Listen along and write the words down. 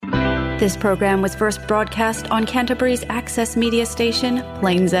This program was first broadcast on Canterbury's access media station,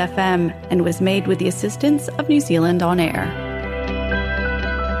 Plains FM, and was made with the assistance of New Zealand On Air.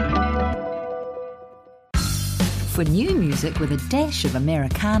 For new music with a dash of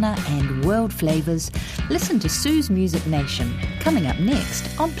Americana and world flavours, listen to Sioux's Music Nation, coming up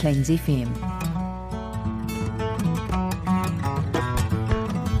next on Plains FM.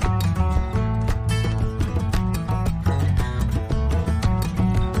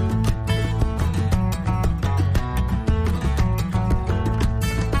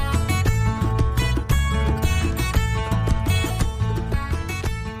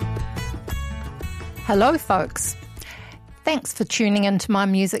 Hello folks, thanks for tuning into my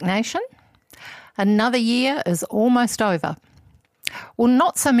Music Nation. Another year is almost over. Well,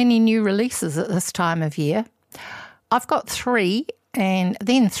 not so many new releases at this time of year. I've got 3 and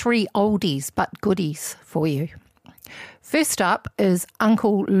then 3 oldies but goodies for you. First up is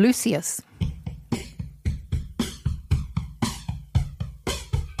Uncle LUCIUS.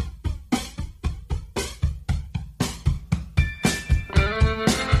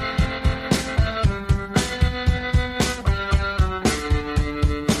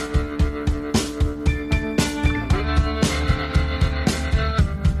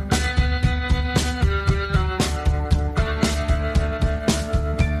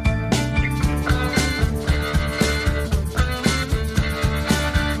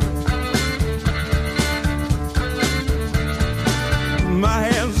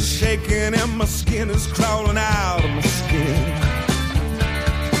 And my skin is crawling out of my skin.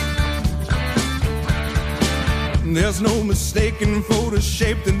 There's no mistaking for the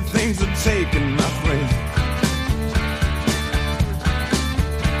shape that things are taking, my friend.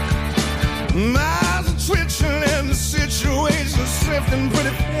 My eyes are twitching and the situation's sifting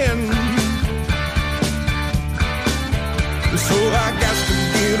pretty thin. So I got to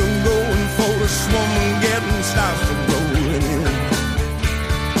get them going for this woman getting starts to rolling in.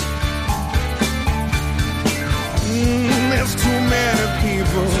 There's too many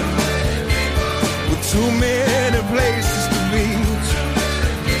people with too many places to be.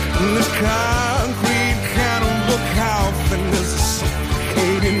 And this concrete kind of look coffin is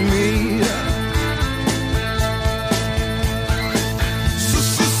suffocating me.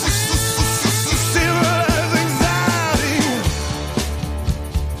 Civilized anxiety.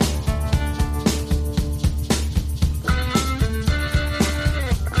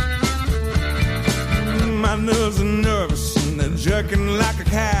 My nerves are nervous, jerking like a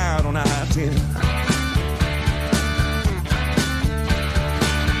cat on I-10.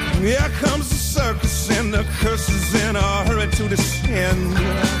 Here comes the circus and the curses in a hurry to descend.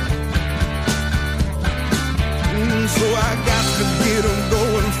 So I got to get them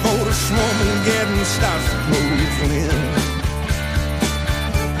going for this woman getting starts to closing in.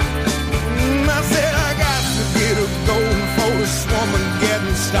 I said I got to get her going for this woman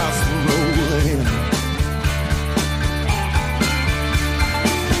getting starts to roll in.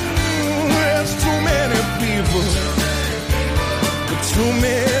 People, but too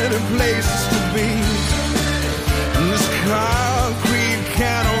many places to be. And this concrete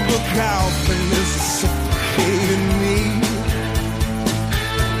kind of look coffin is suffocating me.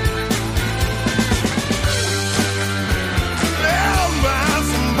 Down by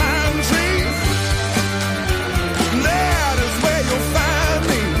some pine trees, that is where you'll find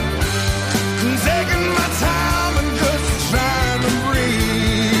me, taking my time and just trying to breathe.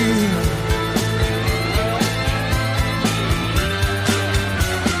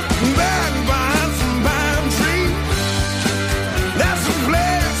 Back behind some pine trees, that's a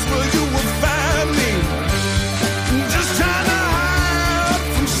place where you will find me, just trying to hide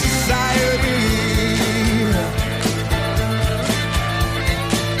from society.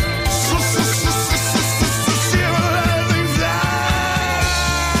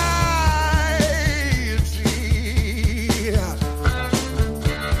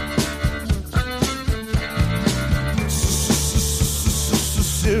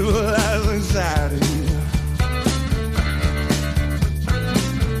 Civilized anxiety.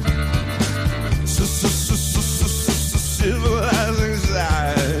 Civilized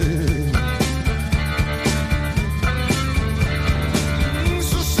anxiety.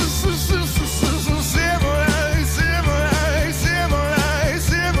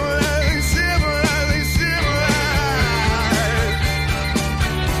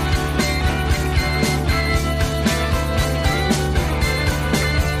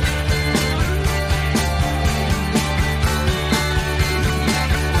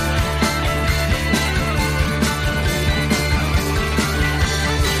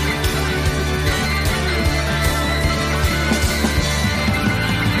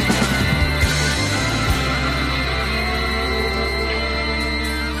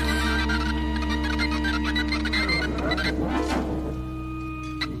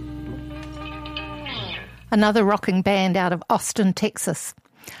 another rocking band out of Austin, Texas.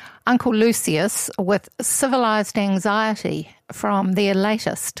 Uncle Lucius with Civilized Anxiety from their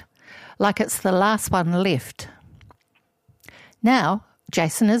latest, Like It's the Last One Left. Now,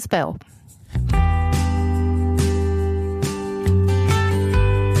 Jason Isbell.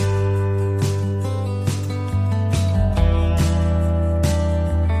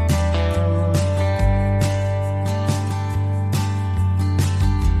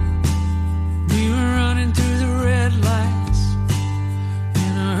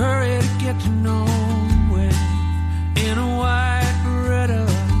 To nowhere in a white Beretta.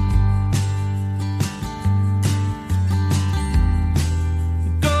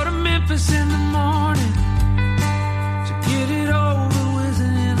 Go to Memphis in the morning to get it over with,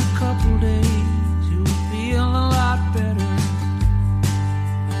 and in a couple days you'll feel a lot better.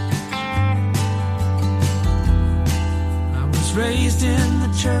 I was raised in the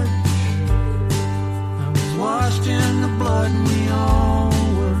church, I was washed in the blood, and we all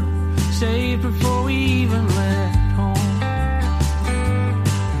were saved before we even left home.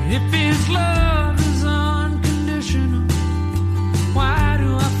 If his love is unconditional, why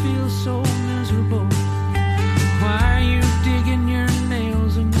do I feel so miserable? Why are you digging your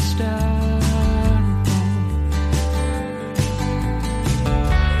nails in the styrofoam?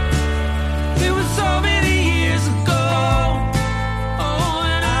 It was so many years ago, oh,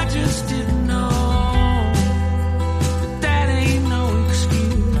 and I just didn't know. But that ain't no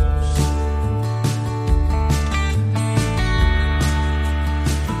excuse.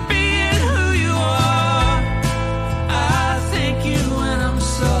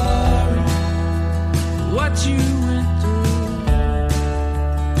 What you went through.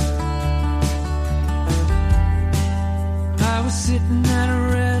 I was sitting at a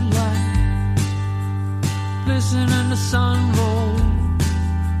red light, listening to sun roll.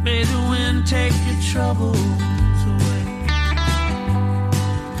 May the wind take your troubles away. I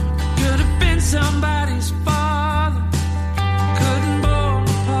could have been somebody's father, couldn't boil a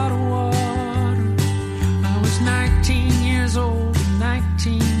pot of water. I was 19 years old in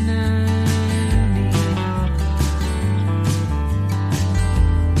 1990.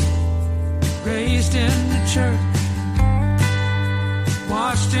 Raised in the church,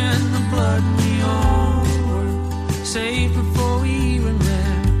 washed in the blood, we all were saved before we even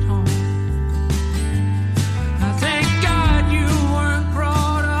left home. I thank God you weren't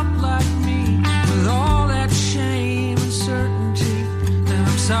brought up like me, with all that shame and certainty. And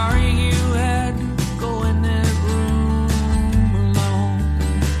I'm sorry you had to go in that room alone.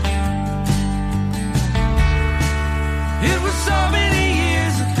 It was so many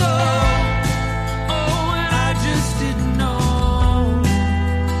years ago, didn't know.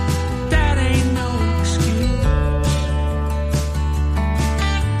 That ain't no excuse.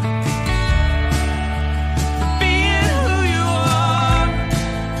 For being who you are,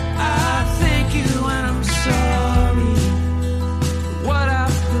 I thank you and I'm sorry for what I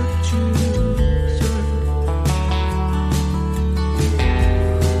put you through.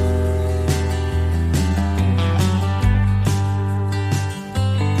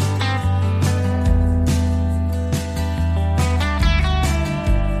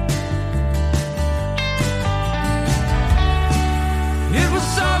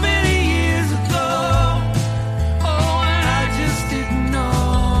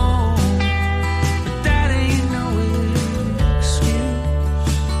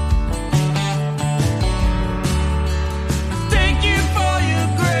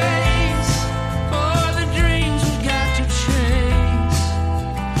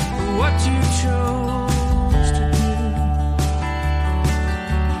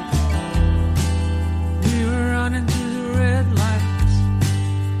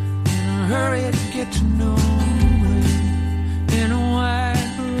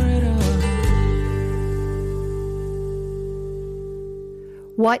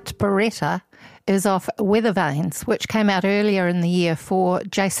 White Beretta is off Weather Vanes, which came out earlier in the year for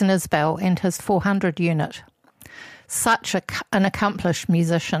Jason Isbell and his 400 unit. Such an accomplished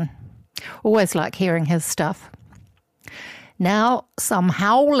musician. Always like hearing his stuff. Now, some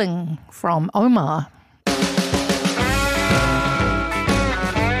howling from OMAR.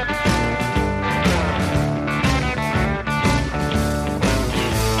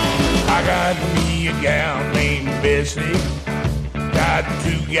 I got me a gal named Bessie, got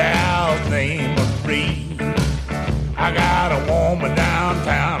two gals named Marie. I got a woman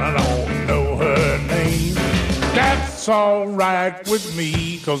downtown, I don't know her name. That's all right with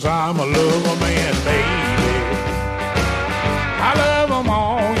me, 'cause I'm a lover man, baby. I love them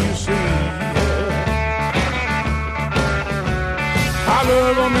all, you see. I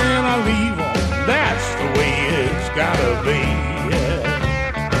love them and I leave them, that's the way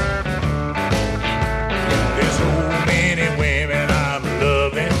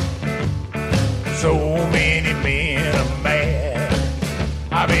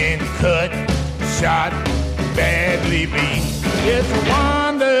It's a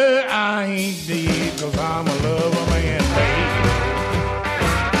wonder I ain't dead, 'cause I'm a lover man, baby.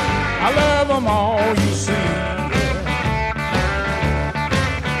 I love them all, you see.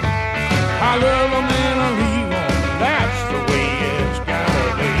 I love them and I leave them. That's the way it's gotta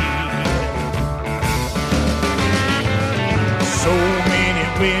be. So many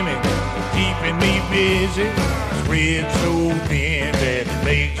women keeping me busy, spread so thin that it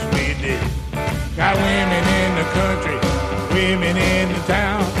makes me dizzy. Got women in the country, women in the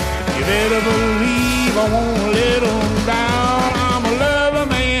town. You better believe I won't let them down. I'm a lover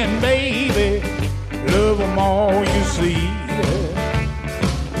man, baby. Love them all, you see.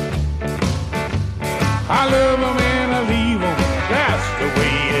 I love them and I leave them. That's the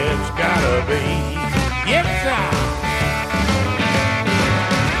way it's gotta be. Yes, sir.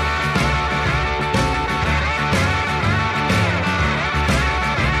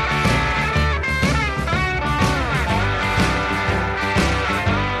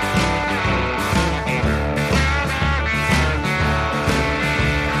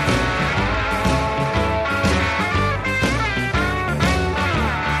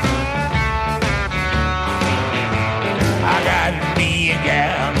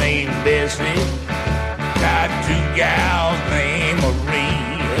 Got two gals named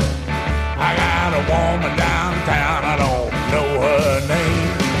Marie. I got a woman downtown, I don't know her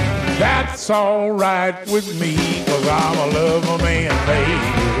name. That's all right with me, 'cause I'm a lover man,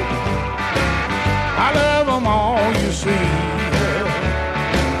 baby. I love them all, you see.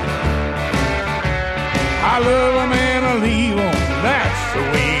 I love them and I leave them. That's the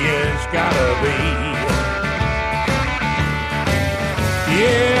way it's gotta be.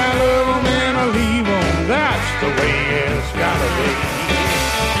 Yeah, I love them and I leave them. That's the way it's gotta be.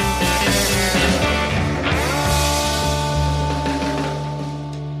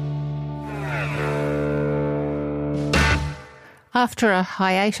 After a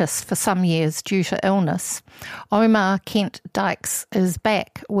hiatus for some years due to illness, Omar Kent Dykes is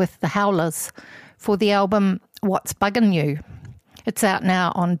back with the Howlers for the album What's Buggin' You. It's out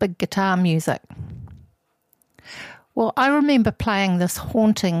now on Big Guitar Music. Well, I remember playing this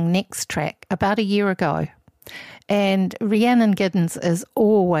haunting next track about a year ago, and Rhiannon Giddens is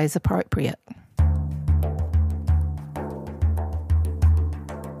always appropriate.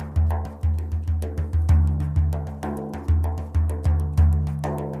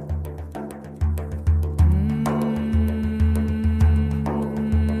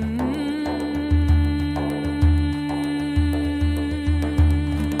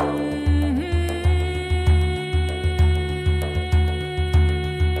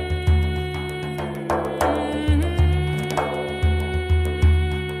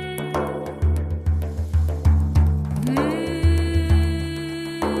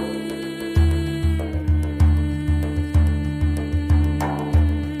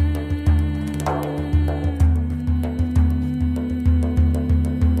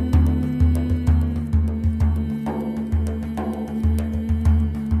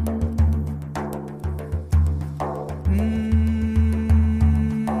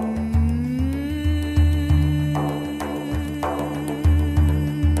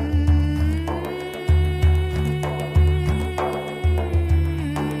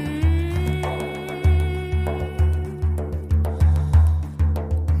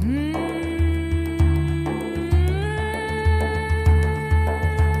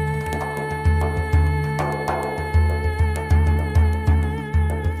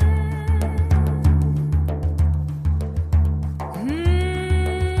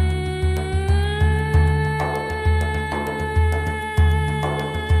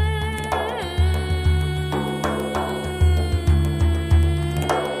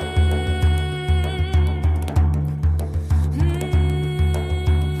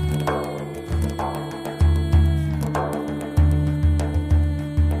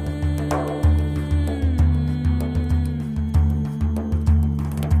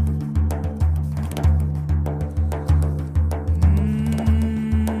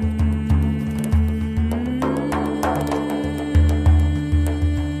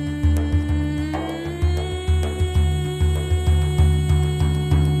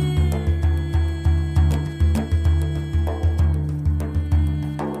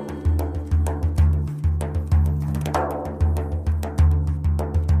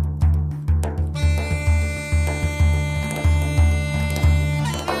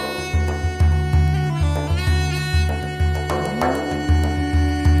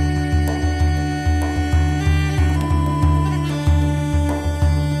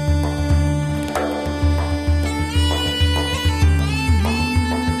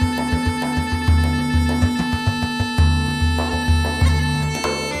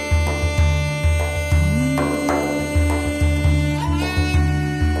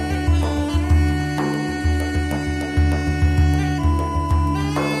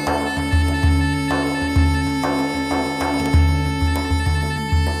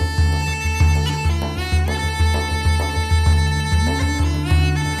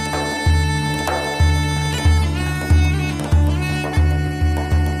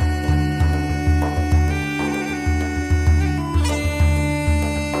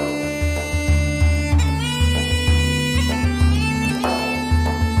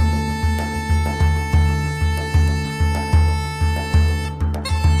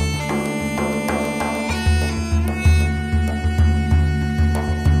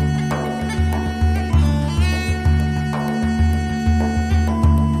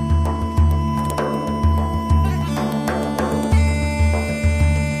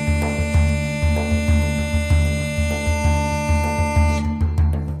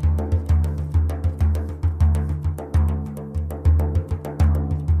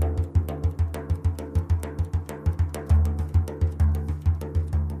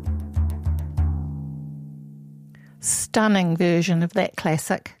 stunning version of that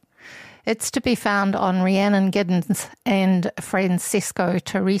classic. It's to be found on Rhiannon Giddens and Francesco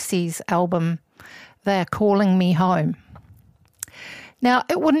Teresi's album, They're Calling Me Home. Now,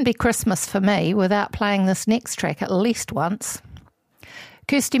 it wouldn't be Christmas for me without playing this next track at least once.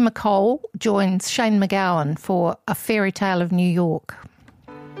 Kirsty MacColl joins Shane MacGowan for A Fairy Tale of New York.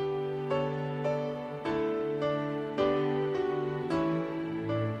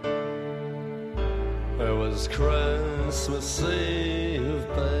 It was Christmas Eve,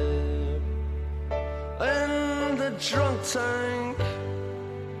 babe, in the drunk tank.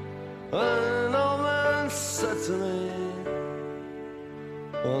 An old man said to me,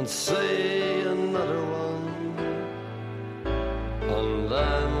 won't see another one. And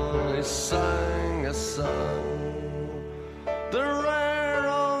then he sang a song, the rare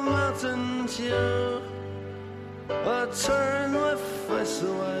old mountain tune. I turned my face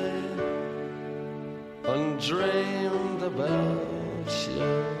away and dreamed about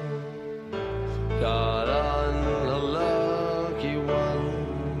you. Got on a lucky one,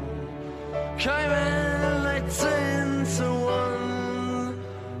 came in 18 to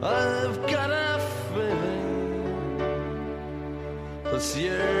 1. I've got a feeling this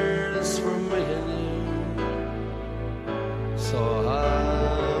year's for me and you. So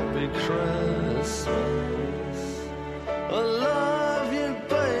happy Christmas, I love you,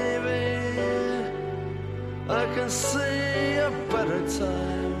 baby. I can see a better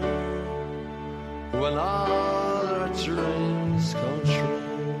time when all our dreams come true.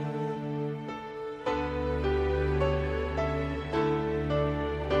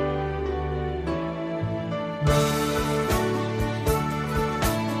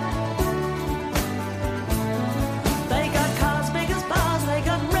 They got cars big as bars, they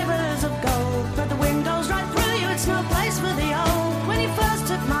got rivers of gold, but the windows right through you, it's no place for the old. When you first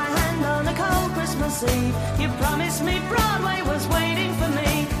took my hand on a cold Christmas Eve, you promised me Broadway was waiting for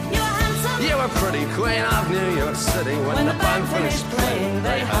me. You were handsome, You were pretty queen of New York City. When the band finished playing,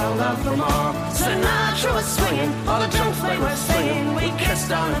 they held out for more. Sinatra was swinging, all the drunks they were singing. We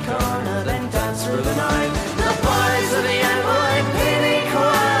kissed on the corner, then danced through the night. The boys of the NYPD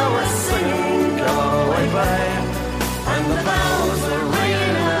choir were singing, go away, babe. And the bells were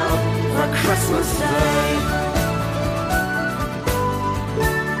ringing out for Christmas Day.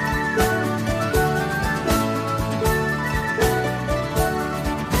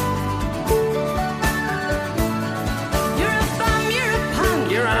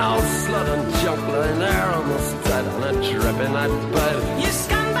 They're almost dead on a drip in that bed. you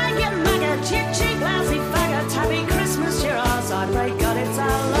scumbag, you maggot, you cheap, lousy faggot. Happy Christmas, you're ours, I pray God it's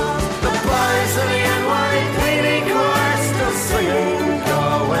our love. The boys of the NYPD choir still singing, go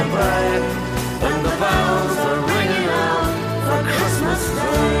away, babe. And the bells are ringing out for Christmas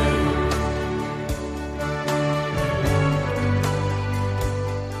Day.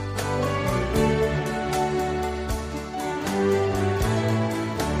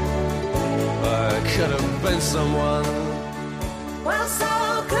 Could have been someone. Well, so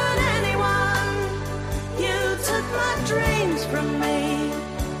could anyone. You took my dreams from me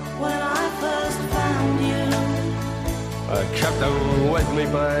when I first found you. I kept them with me,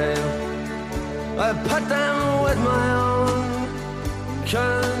 babe. I put them with my own.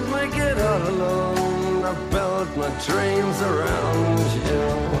 Can't make it all alone. I built my dreams around you.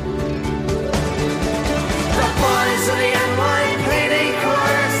 The boys of the NYPD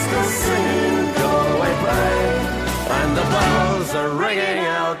choir still singing, go away, babe. And the bells are ringing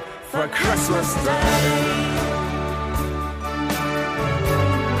out for Christmas Day.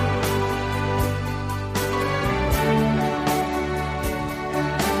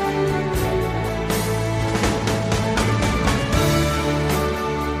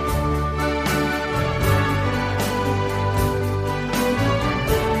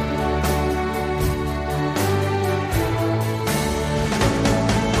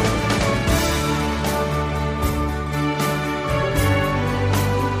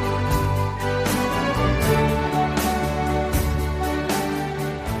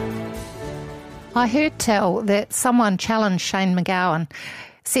 I heard tell that someone challenged Shane MacGowan,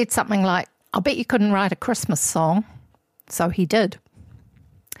 said something like, I bet you couldn't write a Christmas song. So he did.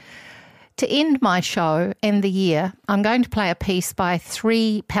 To end my show and the year, I'm going to play a piece by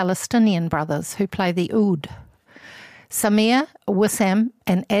 3 Palestinian brothers who play the oud. Samir, Wissam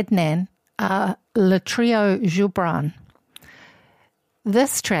and Adnan are Le Trio JOUBRAN.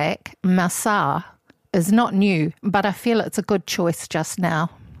 This track, Masar, is not new, but I feel it's a good choice just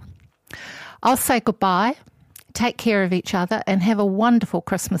now. I'll say goodbye, take care of each other, and have a wonderful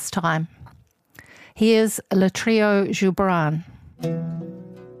Christmas time. Here's Le Trio JOUBRAN.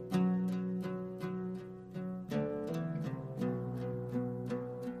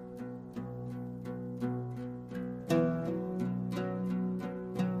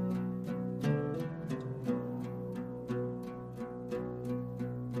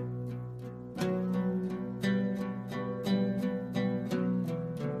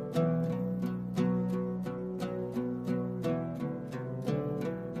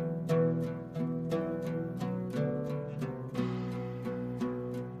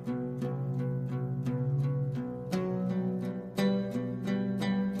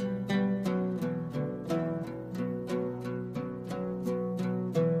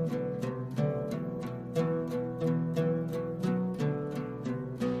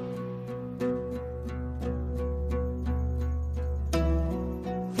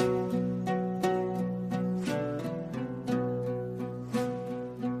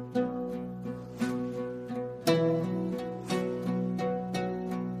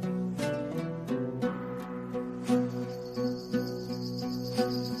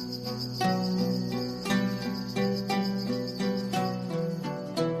 Thank you.